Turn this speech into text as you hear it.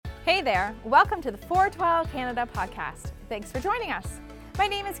Hey there, welcome to the 412 Canada podcast. Thanks for joining us. My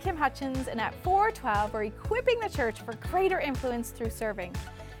name is Kim Hutchins, and at 412, we're equipping the church for greater influence through serving.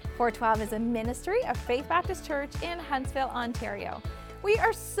 412 is a ministry of Faith Baptist Church in Huntsville, Ontario. We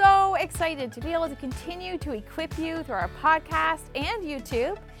are so excited to be able to continue to equip you through our podcast and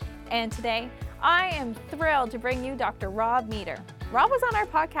YouTube. And today, I am thrilled to bring you Dr. Rob Meter. Rob was on our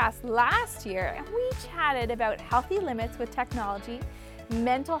podcast last year, and we chatted about healthy limits with technology,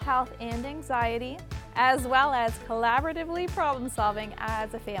 mental health and anxiety, as well as collaboratively problem solving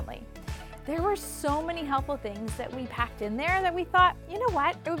as a family. There were so many helpful things that we packed in there that we thought, you know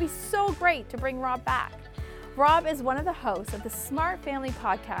what, it would be so great to bring Rob back. Rob is one of the hosts of the Smart Family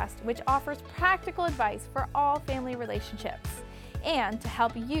podcast, which offers practical advice for all family relationships and to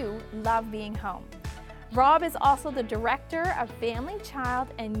help you love being home. Rob is also the Director of Family, Child,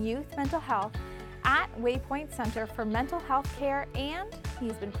 and Youth Mental Health at Waypoint Center for Mental Health Care, and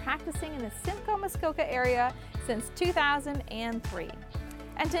he's been practicing in the Simcoe Muskoka area since 2003.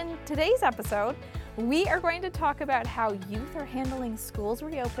 And in today's episode, we are going to talk about how youth are handling schools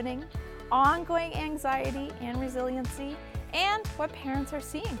reopening, ongoing anxiety and resiliency, and what parents are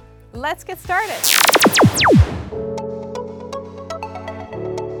seeing. Let's get started.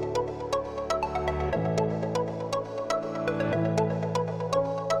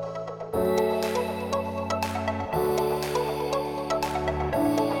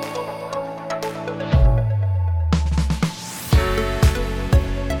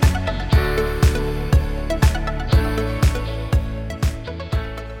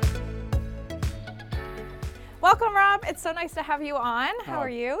 Welcome, Rob. It's so nice to have you on. How are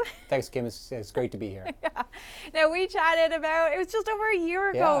you? Thanks, Kim. It's great to be here. Yeah. Now, we chatted about, it was just over a year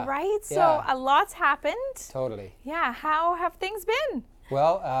ago, right? So a lot's happened. Totally. Yeah. How have things been?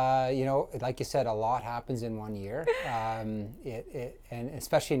 Well, like you said, a lot happens in 1 year. And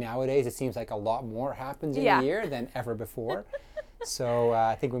especially nowadays, it seems like a lot more happens in a year than ever before. So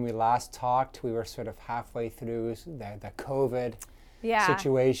I think when we last talked, we were sort of halfway through the COVID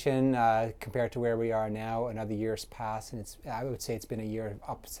situation compared to where we are now. Another year's passed, and I would say it's been a year of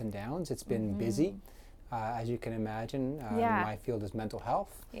ups and downs. It's been busy, as you can imagine. My field is mental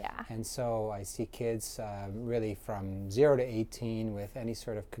health, and so I see kids really from 0 to 18 with any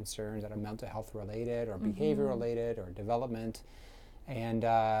sort of concerns that are mental health related or behavior related or development,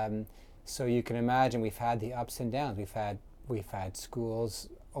 and so you can imagine we've had the ups and downs. We've had schools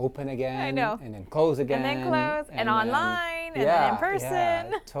open again, and then close again, and then close, and online, and then in person.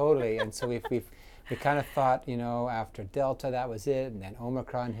 Yeah, totally. And so we kind of thought, after Delta that was it, and then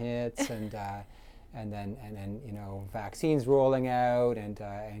Omicron hits, and then vaccines rolling out, and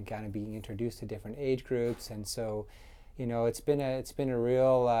kind of being introduced to different age groups, and so it's been a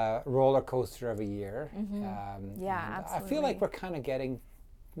real roller coaster of a year. Absolutely. I feel like we're kind of getting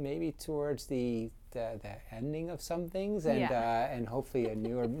maybe towards the ending of some things, and hopefully a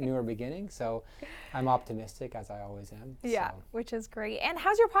newer beginning. So I'm optimistic, as I always am. Yeah, which is great. And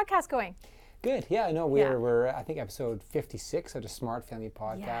how's your podcast going? Good. Yeah, no, we're I think episode 56 of the Smart Family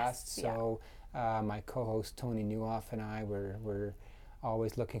podcast. So my co-host Tony Newhoff and I we're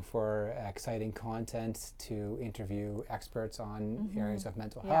always looking for exciting content to interview experts on areas of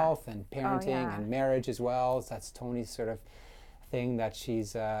mental health and parenting and marriage as well. So that's Tony's sort of thing that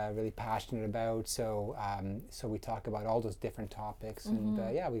she's really passionate about. So so we talk about all those different topics, and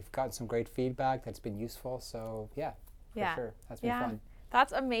we've gotten some great feedback that's been useful. So for sure, that's been fun.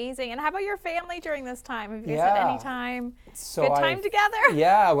 That's amazing. And how about your family during this time? Have you guys had any time, good time together?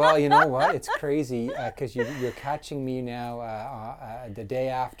 Yeah, well, you know what? It's crazy because you're catching me now the day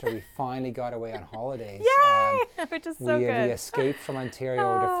after we finally got away on holidays. Yay! Which is so good. We escaped from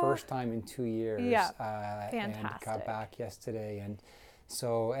Ontario the first time in 2 years. Yeah, fantastic. And got back yesterday. And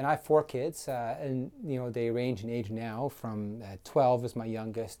I have 4 kids, and they range in age now from 12 is my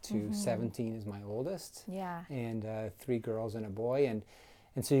youngest to 17 is my oldest. Yeah. And 3 girls and a boy,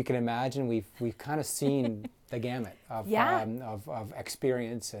 and so you can imagine we've kind of seen the gamut of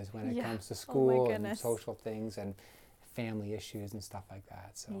experiences when it comes to school and social things and family issues and stuff like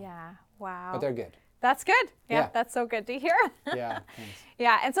that. So wow. But they're good. That's good. Yeah, that's so good to hear. Yeah, thanks.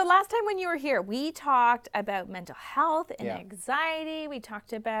 Yeah, and so last time when you were here, we talked about mental health and anxiety. We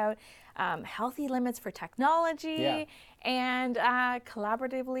talked about healthy limits for technology and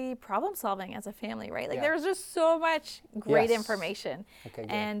collaboratively problem solving as a family, right? Like there was just so much great information. Okay,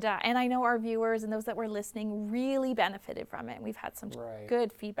 good. And I know our viewers and those that were listening really benefited from it. We've had some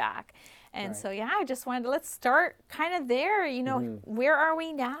good feedback. And so, I just wanted to, let's start kind of there, where are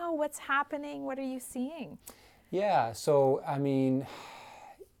we now? What's happening? What are you seeing? Yeah, so, I mean,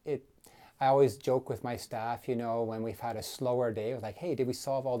 I always joke with my staff, you know, when we've had a slower day, I was like, hey, did we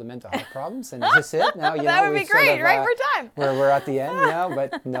solve all the mental health problems? And is this it? Now, you that know, would be great, right? We're done. We're at the end now,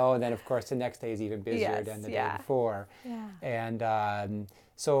 but no, then of course the next day is even busier Yes, than the yeah. day before. Yeah. And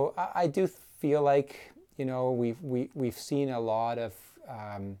so I do feel like, you know, we've seen a lot of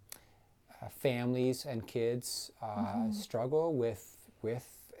families and kids struggle with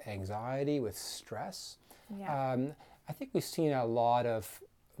anxiety, with stress. Yeah. I think we've seen a lot of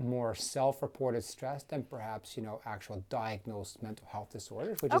more self-reported stress than perhaps, you know, actual diagnosed mental health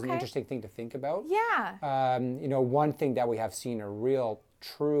disorders, which is an interesting thing to think about. Yeah. You know, one thing that we have seen a real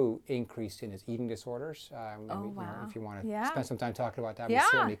true increase in is eating disorders. Oh, you wow. know, if you want to Yeah. spend some time talking about that, Yeah. we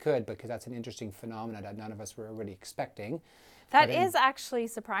certainly could, because that's an interesting phenomenon that none of us were really expecting. That is actually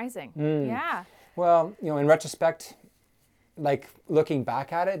surprising. Yeah. Well, you know, in retrospect, like looking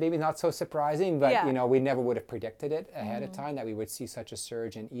back at it, maybe not so surprising, but Yeah. you know, we never would have predicted it ahead of time that we would see such a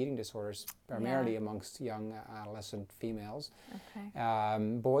surge in eating disorders, primarily amongst young adolescent females. Okay.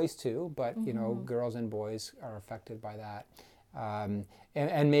 Boys too, but you know, girls and boys are affected by that.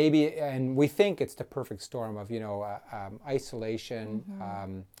 And maybe, and we think it's the perfect storm of, you know, isolation,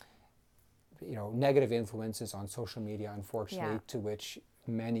 you know, negative influences on social media, unfortunately, to which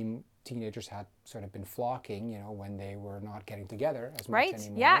many teenagers had sort of been flocking, you know, when they were not getting together as much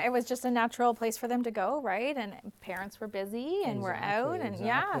anymore. Yeah, it was just a natural place for them to go, right? And parents were busy and were out, and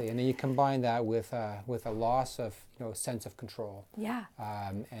Exactly. And then you combine that with a loss of, you know, sense of control. Yeah.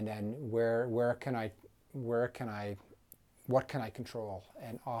 And then what can I control?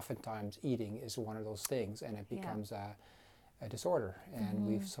 And oftentimes eating is one of those things, and it becomes a disorder. And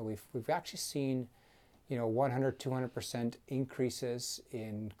we've actually seen, you know, 100, 200% increases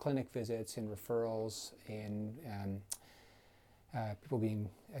in clinic visits, in referrals, in people being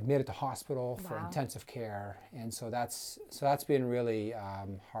admitted to hospital for intensive care. And so that's been really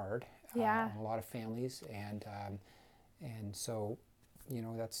hard on a lot of families. And so, you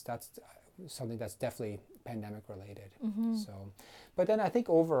know, that's something that's definitely pandemic related. So, but then I think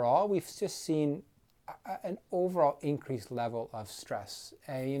overall we've just seen an overall increased level of stress.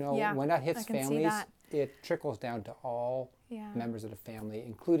 You know, when that hits families, it trickles down to all members of the family,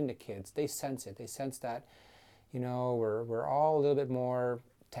 including the kids. They sense it. They sense that, you know, we're all a little bit more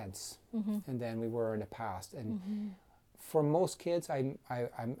tense than we were in the past. And for most kids,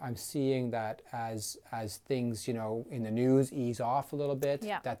 I'm seeing that as things, you know, in the news ease off a little bit,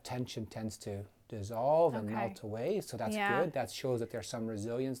 that tension tends to dissolve and melt away. So that's good. That shows that there's some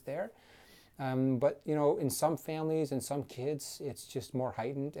resilience there. But you know, in some families and some kids, it's just more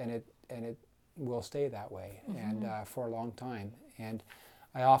heightened, and it will stay that way, and for a long time. And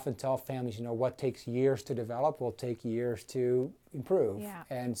I often tell families, you know, what takes years to develop will take years to improve. Yeah.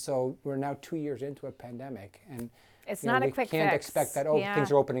 And so we're now 2 years into a pandemic, and it's not a quick fix. We can't expect that,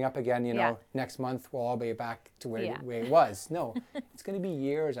 things are opening up again, you know, next month we'll all be back to where it was. No, it's going to be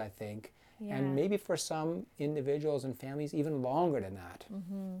years, I think. And maybe for some individuals and families, even longer than that.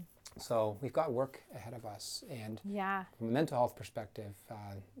 So we've got work ahead of us. And from a mental health perspective,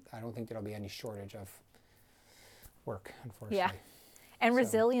 I don't think there'll be any shortage of work, unfortunately. Yeah. And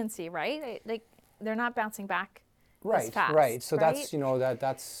resiliency, right? Like they're not bouncing back as fast. Right. So that's, you know,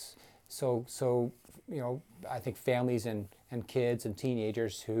 that's so you know, I think families and kids and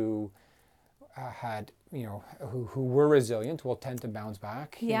teenagers who had, you know, who were resilient will tend to bounce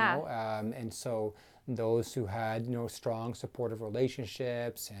back. You know? And so those who had, you know, strong supportive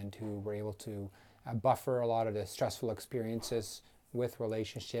relationships and who were able to buffer a lot of the stressful experiences with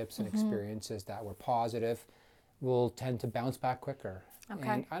relationships and experiences that were positive will tend to bounce back quicker.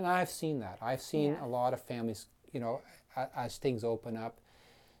 And I've seen that. I've seen a lot of families, you know, as things open up,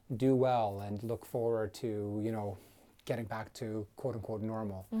 do well and look forward to, you know, getting back to quote unquote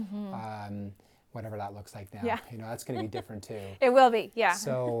normal. Whatever that looks like now. You know, that's going to be different too. It will be,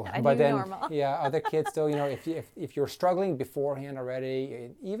 So, a but new then, normal. other kids still, you know, if you're struggling beforehand already,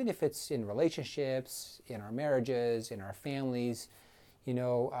 even if it's in relationships, in our marriages, in our families, you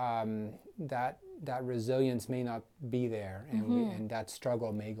know, that resilience may not be there, and and that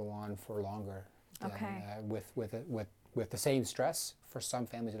struggle may go on for longer. With the same stress, for some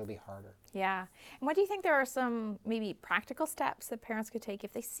families it'll be harder. Yeah. And what do you think there are some maybe practical steps that parents could take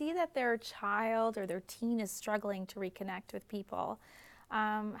if they see that their child or their teen is struggling to reconnect with people?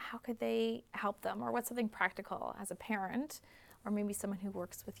 How could they help them? Or what's something practical as a parent or maybe someone who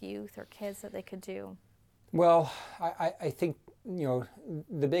works with youth or kids that they could do? Well, I think, you know,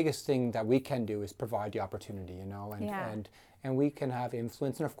 the biggest thing that we can do is provide the opportunity, you know, and we can have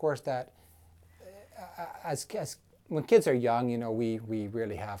influence. And of course that as when kids are young, you know, we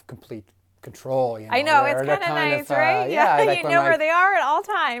really have complete control. You know, I know, it's kind of nice, right? Like you know where they are at all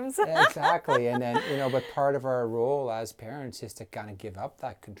times. Exactly. And then, but part of our role as parents is to kind of give up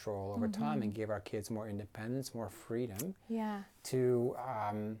that control over time and give our kids more independence, more freedom. Yeah. To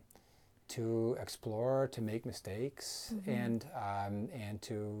explore, to make mistakes, and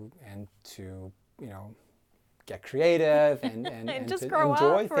to get creative and just to grow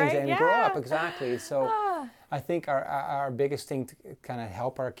enjoy up, things right? and grow up. Exactly. So I think our biggest thing to kind of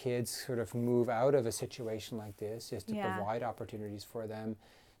help our kids sort of move out of a situation like this is to provide opportunities for them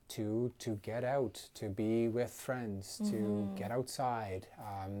to get out, to be with friends, to get outside,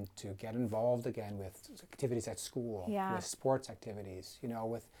 to get involved again with activities at school, with sports activities,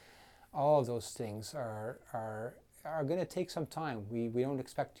 with all of those things are going to take some time. We don't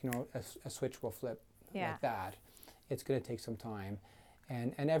expect, a switch will flip like that. It's going to take some time.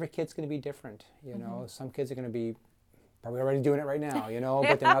 And every kid's going to be different, Some kids are going to be probably already doing it right now,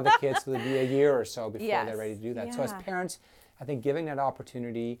 but then other kids will be a year or so before they're ready to do that. Yeah. So as parents, I think giving that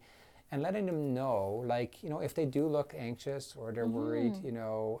opportunity and letting them know, if they do look anxious or they're worried,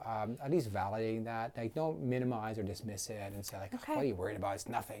 at least validating that. Like, don't minimize or dismiss it and say, what are you worried about? It's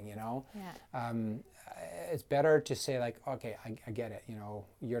nothing, Yeah. It's better to say, okay, I get it,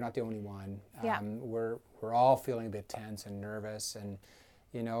 you're not the only one. We're all feeling a bit tense and nervous and,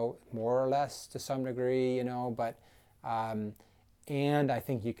 more or less to some degree, but, and I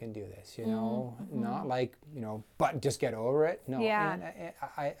think you can do this, not but just get over it. No. Yeah. And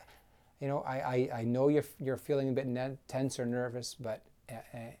I know you're feeling a bit tense or nervous, but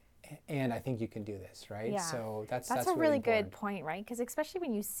and I think you can do this, right? Yeah. So that's a really good point, right? Because especially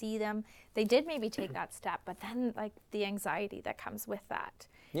when you see them, they did maybe take that step, but then the anxiety that comes with that.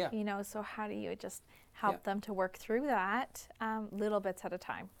 Yeah. So how do you just help them to work through that little bits at a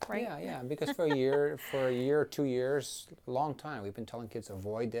time, right? Yeah. Because for a year or 2 years, a long time, we've been telling kids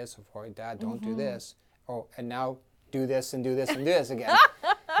avoid this, avoid that, don't do this. Oh, and now do this and do this and do this again.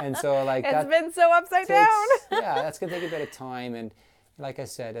 And so it's been so upside down. That's gonna take a bit of time. And like I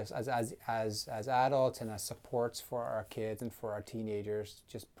said, as adults and as supports for our kids and for our teenagers,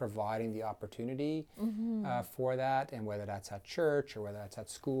 just providing the opportunity for that, and whether that's at church or whether that's at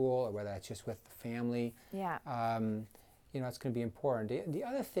school or whether that's just with the family, it's going to be important. The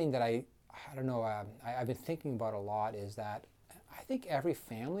other thing that I don't know, I've been thinking about a lot is that I think every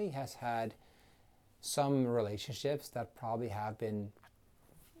family has had some relationships that probably have been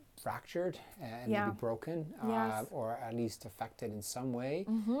fractured and maybe broken, or at least affected in some way,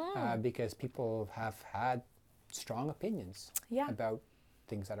 because people have had strong opinions about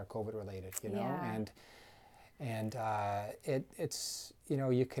things that are COVID related, and it's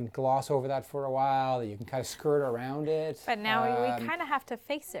you can gloss over that for a while, you can kind of skirt around it. But now we kind of have to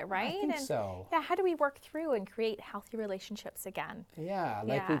face it, right? I think so. Yeah, how do we work through and create healthy relationships again?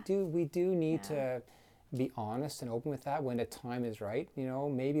 We do need to be honest and open with that when the time is right.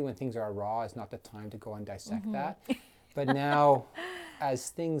 Maybe when things are raw is not the time to go and dissect that. But now,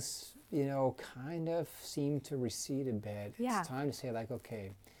 as things, kind of seem to recede a bit, it's time to say,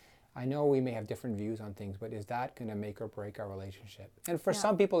 okay, I know we may have different views on things, but is that going to make or break our relationship? And for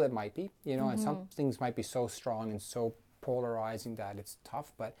some people it might be, and some things might be so strong and so polarizing that it's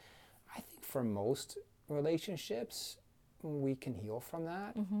tough. But I think for most relationships, we can heal from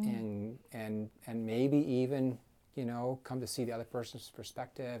that, and maybe even come to see the other person's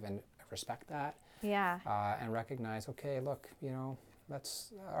perspective and respect that, and recognize, okay, look,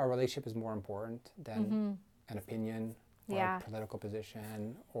 our relationship is more important than an opinion or a political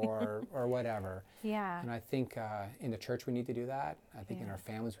position or whatever. And I think in the church we need to do that. I think in our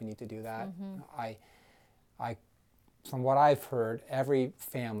families we need to do that. I from what I've heard, every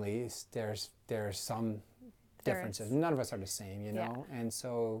family there's some differences. None of us are the same, and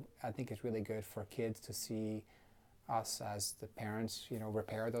so I think it's really good for kids to see us as the parents,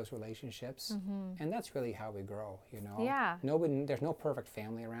 repair those relationships, and that's really how we grow. There's no perfect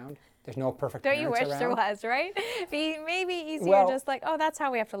family around. There's no perfect parents around. Don't you wish there was, right? Be maybe easier, just that's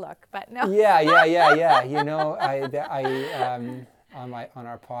how we have to look, but no. Yeah. On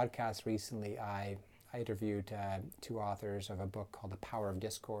our podcast recently, I interviewed two authors of a book called The Power of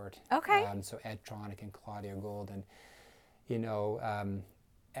Discord. Okay. So Ed Tronick and Claudia Gold, and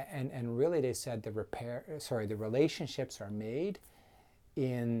and really they said the relationships are made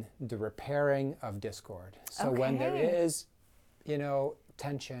in the repairing of discord. So when there is,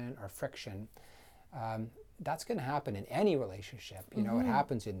 tension or friction, that's going to happen in any relationship. It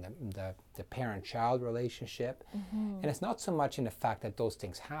happens in the parent-child relationship, and it's not so much in the fact that those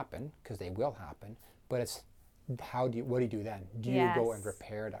things happen, because they will happen, but it's what do you do then? Do you go and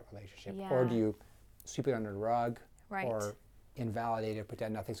repair that relationship, or do you sweep it under the rug, or invalidate it,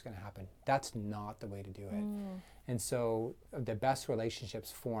 pretend nothing's going to happen. That's not the way to do it. And so the best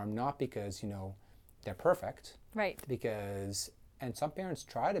relationships form not because, they're perfect. Right. And some parents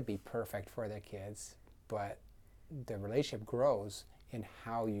try to be perfect for their kids, but the relationship grows in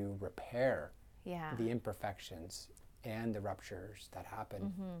how you repair the imperfections and the ruptures that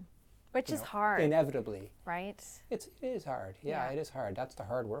happen. Which is hard. Inevitably. Right? It is hard. Yeah, it is hard. That's the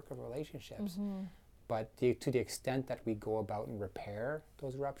hard work of relationships. But to the extent that we go about and repair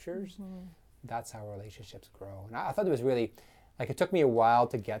those ruptures, that's how relationships grow. And I thought it was really, it took me a while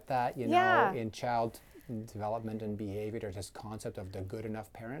to get that, in child development and behavior. There's this concept of the good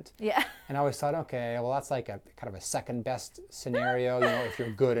enough parent. Yeah. And I always thought, okay, well, that's like a kind of a second best scenario, if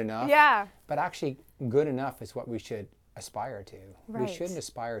you're good enough. Yeah. But actually, good enough is what we should aspire to. Right. We shouldn't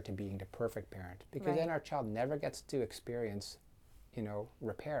aspire to being the perfect parent, because then our child never gets to experience,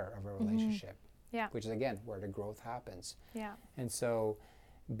 repair of a relationship. Yeah. Which is, again, where the growth happens. Yeah. And so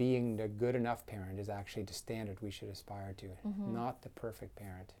being the good enough parent is actually the standard we should aspire to, not the perfect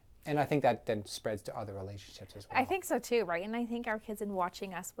parent. And I think that then spreads to other relationships as well. I think so too, right? And I think our kids, in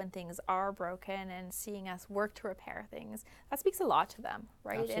watching us when things are broken and seeing us work to repair things, that speaks a lot to them,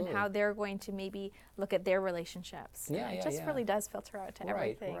 right? Absolutely. And how they're going to maybe look at their relationships. It just really does filter out to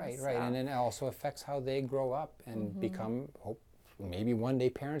everything. Right. And then it also affects how they grow up and become, maybe one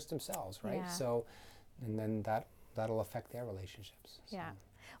day, parents themselves, right? Yeah. So, and then that'll affect their relationships. So. Yeah.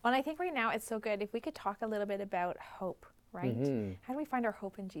 Well, and I think right now it's so good if we could talk a little bit about hope. Right? How do we find our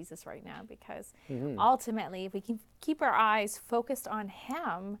hope in Jesus right now? Because ultimately, if we can keep our eyes focused on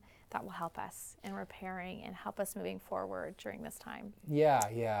Him, that will help us in repairing and help us moving forward during this time. Yeah.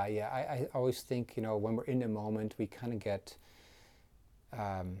 I always think, when we're in the moment, we kind of get,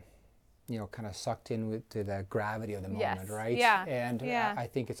 kind of sucked in to the gravity of the moment, right? Yeah. And I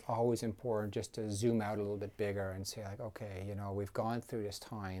think it's always important just to zoom out a little bit bigger and say, okay, we've gone through this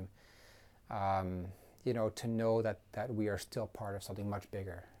time. To know that we are still part of something much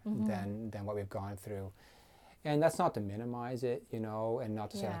bigger than what we've gone through. And that's not to minimize it, and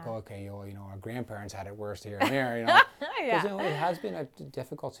not to say our grandparents had it worse here and there, Because it has been a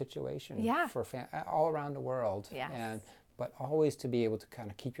difficult situation for all around the world. Yes. But always to be able to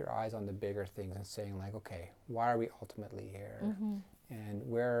kind of keep your eyes on the bigger things and saying okay, why are we ultimately here? And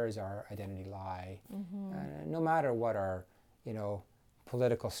where is our identity lie? No matter what our,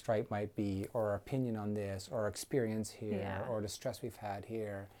 political stripe might be, or our opinion on this, or our experience here, or the stress we've had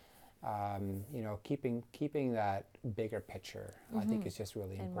here, keeping that bigger picture, I think is just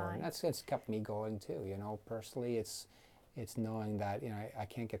really important. That's kept me going too. Personally, it's knowing that I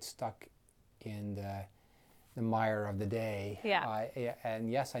can't get stuck in the mire of the day. And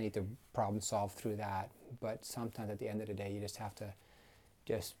yes, I need to problem solve through that. But sometimes at the end of the day, you just have to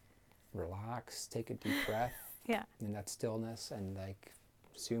just relax, take a deep breath in that stillness, and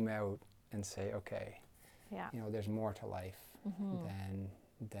zoom out and say, okay, there's more to life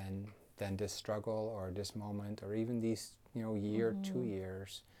than this struggle or this moment or even these year, 2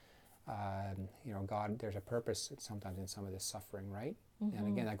 years. God, there's a purpose sometimes in some of this suffering, right? And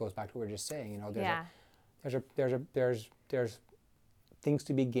again, that goes back to what we were just saying. There's things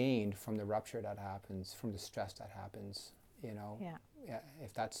to be gained from the rupture that happens, from the stress that happens.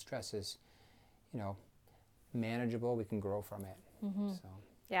 If that stress is, manageable, we can grow from it. So.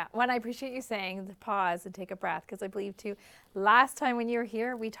 Yeah, well, I appreciate you saying the pause and take a breath, because I believe too, last time when you were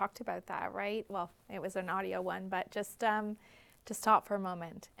here, we talked about that, right? Well, it was an audio one, but just to stop for a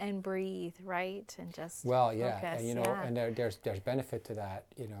moment and breathe, right? And just focus. And there's benefit to that,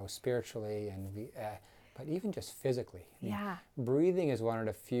 spiritually and but even just physically. Breathing is one of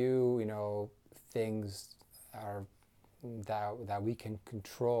the few, things that we can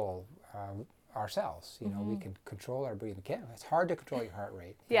control ourselves. We can control our breathing. It's hard to control your heart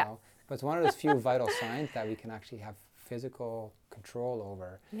rate, but it's one of those few vital signs that we can actually have physical control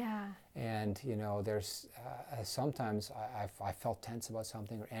over. And there's sometimes I felt tense about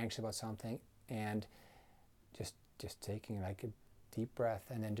something or anxious about something, and just taking a deep breath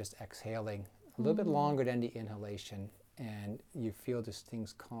and then just exhaling a little bit longer than the inhalation, and you feel these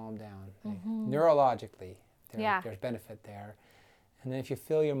things calm down. Neurologically, there's benefit there. And then if you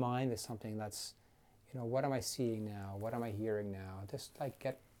fill your mind with something that's, what am I seeing now? What am I hearing now? Just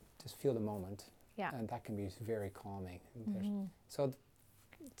feel the moment. And that can be very calming. So it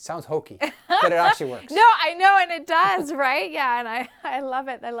sounds hokey, but it actually works. No, I know, and it does, right? Yeah, and I love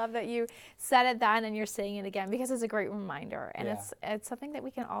it. I love that you said it then and you're saying it again, because it's a great reminder, and it's something that we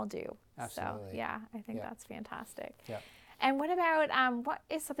can all do. Absolutely. So I think that's fantastic. And what about, what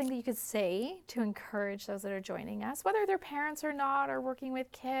is something that you could say to encourage those that are joining us, whether they're parents or not, or working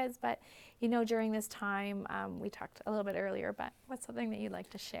with kids, but, you know, during this time, we talked a little bit earlier, but what's something that you'd like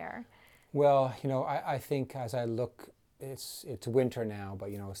to share? Well, you know, I think as I look, it's winter now,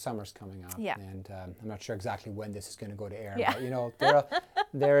 but, you know, summer's coming up. Yeah. And I'm not sure exactly when this is going to go to air, Yeah. but, you know,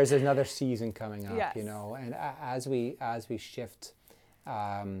 there is another season coming up, Yes. you know, and as we shift,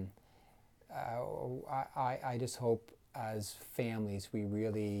 I just hope as families we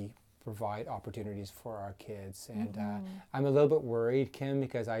really provide opportunities for our kids. And I'm a little bit worried, Kim,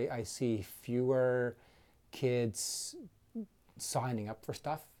 because I see fewer kids signing up for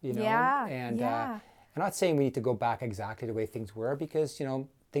stuff, you know. Yeah, and yeah. I'm not saying we need to go back exactly the way things were, because, you know,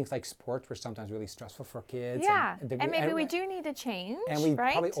 things like sports were sometimes really stressful for kids. Yeah, and maybe we do need to change, and we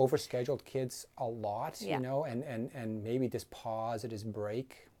right? probably overscheduled kids a lot, Yeah. you know, and maybe this pause or this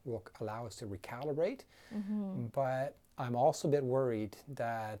break will allow us to recalibrate. But I'm also a bit worried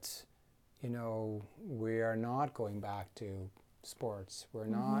that, you know, we are not going back to sports. We're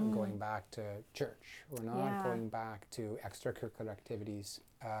not going back to church. We're not going back to extracurricular activities.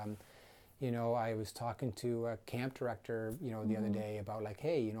 You know, I was talking to a camp director, you know, the other day about like,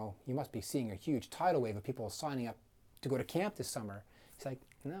 hey, you know, you must be seeing a huge tidal wave of people signing up to go to camp this summer. He's like,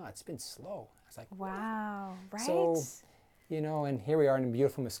 no, it's been slow. I was like, wow, right? So, you know, and here we are in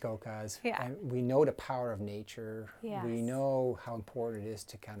beautiful Muskokas, Yeah. and we know the power of nature. Yes. We know how important it is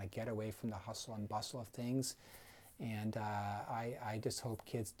to kind of get away from the hustle and bustle of things. And I just hope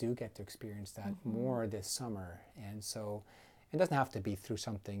kids do get to experience that more this summer. And so it doesn't have to be through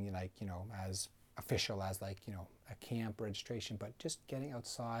something like, you know, as official as like, you know, a camp registration, but just getting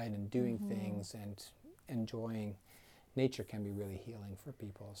outside and doing things and enjoying nature can be really healing for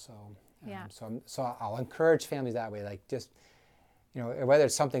people. So, so I'll encourage families that way, like just, you know, whether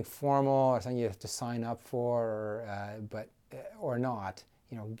it's something formal or something you have to sign up for, or not,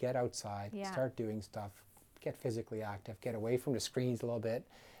 you know, get outside, start doing stuff, get physically active, get away from the screens a little bit.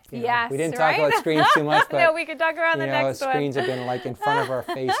 You know, Yes, we didn't right? talk about screens too much, but no, we could talk about the you know, next screens one. have been like in front of our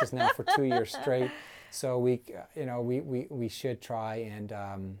faces now for 2 years straight. So we, you know, we should try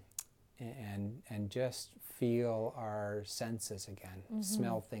and just feel our senses again,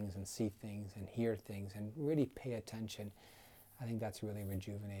 smell things and see things and hear things and really pay attention. I think that's really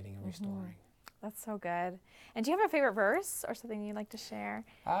rejuvenating and restoring. That's so good. And do you have a favorite verse or something you'd like to share?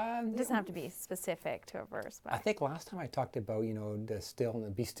 It doesn't have to be specific to a verse, but I think last time I talked about, you know,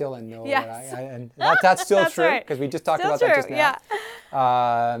 be still and know Yes. that and that's still That's true, right. because we just talked Still about that true, just now.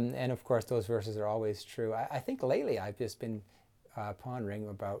 yeah. And of course, those verses are always true. I think lately I've just been pondering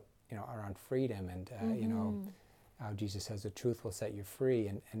about, you know, around freedom and, you know, how Jesus says the truth will set you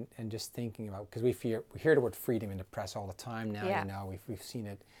free, and just thinking about, because we hear the word freedom in the press all the time now. Yeah. You know, we've seen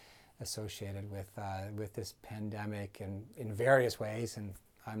it associated with this pandemic and in various ways, and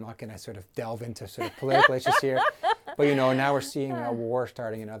I'm not going to sort of delve into sort of political issues here, but you know, now we're seeing a war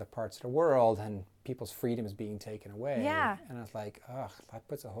starting in other parts of the world and people's freedom is being taken away. Yeah. And I was like, ugh, that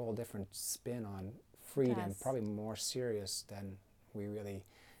puts a whole different spin on freedom, does. probably more serious than we really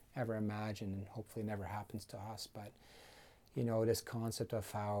ever imagined, and hopefully never happens to us. But you know, this concept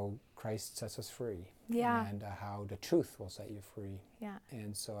of how Christ sets us free, Yeah. and how the truth will set you free. Yeah.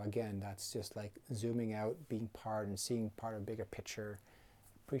 And so again, that's just like zooming out, being part and seeing part of a bigger picture,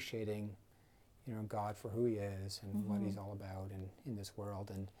 appreciating, you know, God for who He is and what He's all about in this world.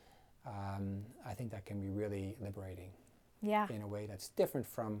 And I think that can be really liberating. Yeah. In a way that's different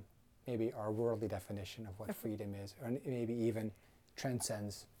from maybe our worldly definition of what freedom is, or maybe even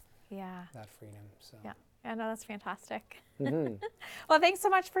transcends Yeah. that freedom. So. Yeah. I know, that's fantastic. Mm-hmm. Well, thanks so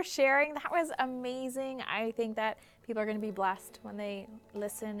much for sharing. That was amazing. I think that people are going to be blessed when they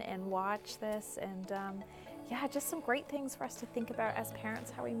listen and watch this. And yeah, just some great things for us to think about as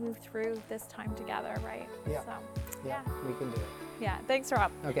parents, how we move through this time together, right? Yeah. So, Yeah, we can do it. yeah. Thanks,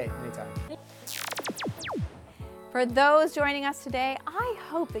 Rob. Okay, anytime. For those joining us today, I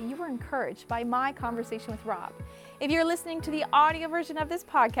hope that you were encouraged by my conversation with Rob. If you're listening to the audio version of this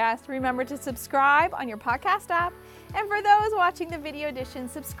podcast, remember to subscribe on your podcast app. And for those watching the video edition,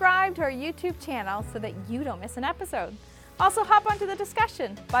 subscribe to our YouTube channel so that you don't miss an episode. Also, hop onto the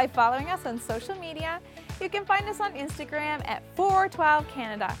discussion by following us on social media. You can find us on Instagram at 412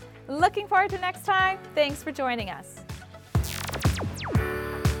 Canada. Looking forward to next time. Thanks for joining us.